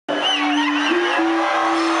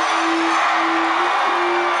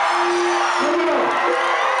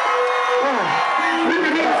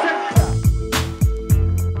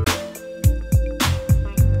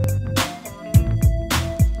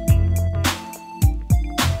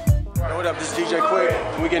what up? This is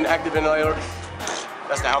DJQuik. We getting active in LA.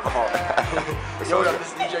 That's the alcohol. Yo, what up? This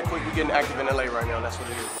is DJQuik. We getting active in LA right now. That's what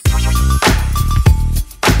it is.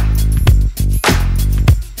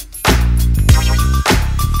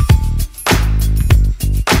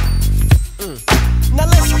 Now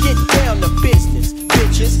let's get down to business,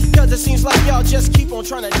 bitches. Cause it seems like y'all just keep on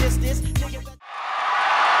trying to diss this.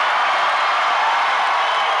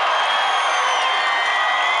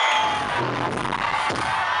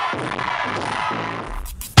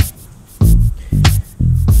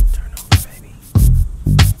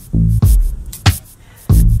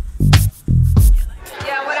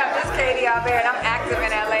 Out there and I'm active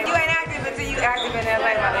in LA. You ain't active until you active in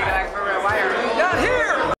LA, my nigga. Like, for real, why are you not here?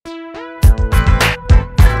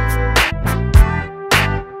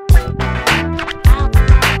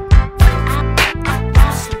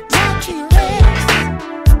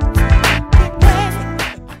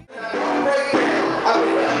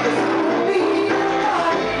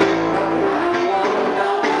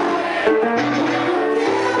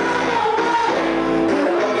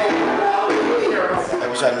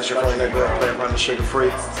 This your friend that good player running sugar free.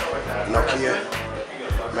 Nokia.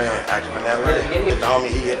 Man, active in LA. The homie,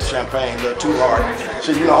 he hit the champagne a little too hard.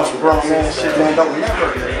 Shit, you know, I'm some grown man shit, man, don't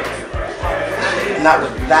never. Not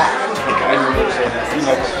with that. You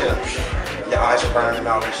know, your eyes are burning and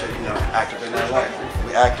all that shit, you know, active in LA.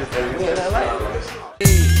 We active and we in LA.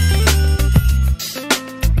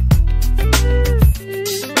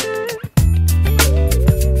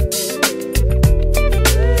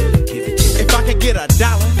 Get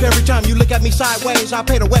 $1 every time you look at me sideways. I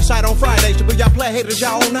pay the West Side on Fridays to be y'all play haters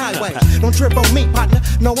y'all own highways. Don't trip on me, partner.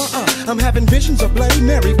 No, I'm having visions of Bloody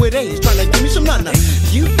Mary with A's trying to give me some nut.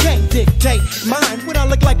 You can't dictate mine. What I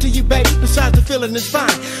look like to you, baby? Besides the feeling is fine.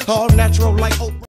 All natural like Oprah.